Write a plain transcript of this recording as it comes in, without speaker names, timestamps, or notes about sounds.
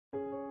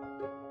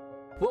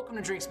Welcome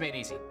to Drinks Made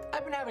Easy.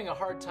 I've been having a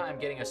hard time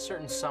getting a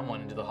certain someone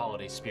into the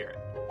holiday spirit.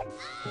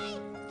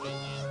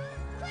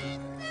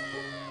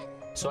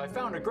 So I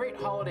found a great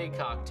holiday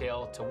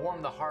cocktail to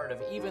warm the heart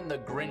of even the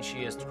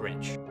Grinchiest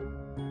Grinch.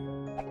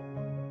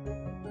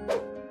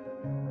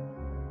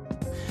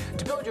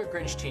 To build your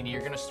Grinch Tini,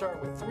 you're going to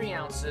start with 3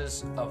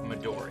 ounces of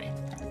Midori.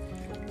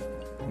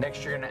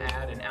 Next, you're going to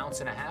add 1.5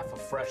 ounces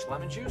of fresh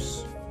lemon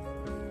juice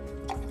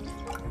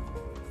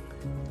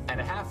and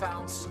 1/2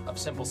 ounce of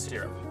simple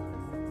syrup.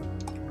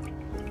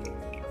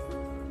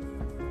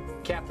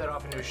 Cap that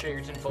off into a shaker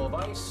tin full of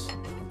ice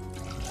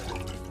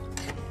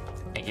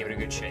and give it a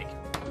good shake.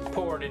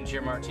 Pour it into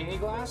your martini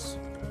glass.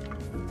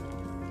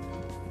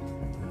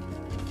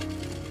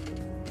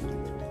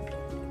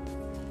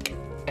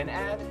 And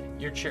add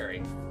your cherry.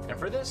 And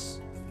for this,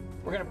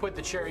 we're going to put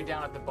the cherry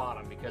down at the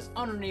bottom because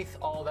underneath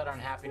all that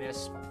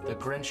unhappiness, the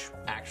Grinch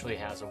actually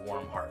has a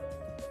warm heart.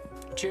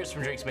 Cheers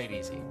from Drinks Made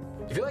Easy.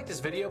 If you like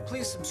this video,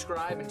 please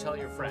subscribe and tell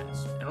your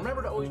friends. And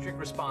remember to always drink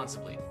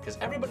responsibly, because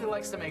everybody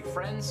likes to make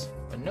friends,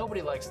 but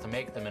nobody likes to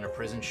make them in a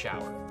prison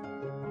shower.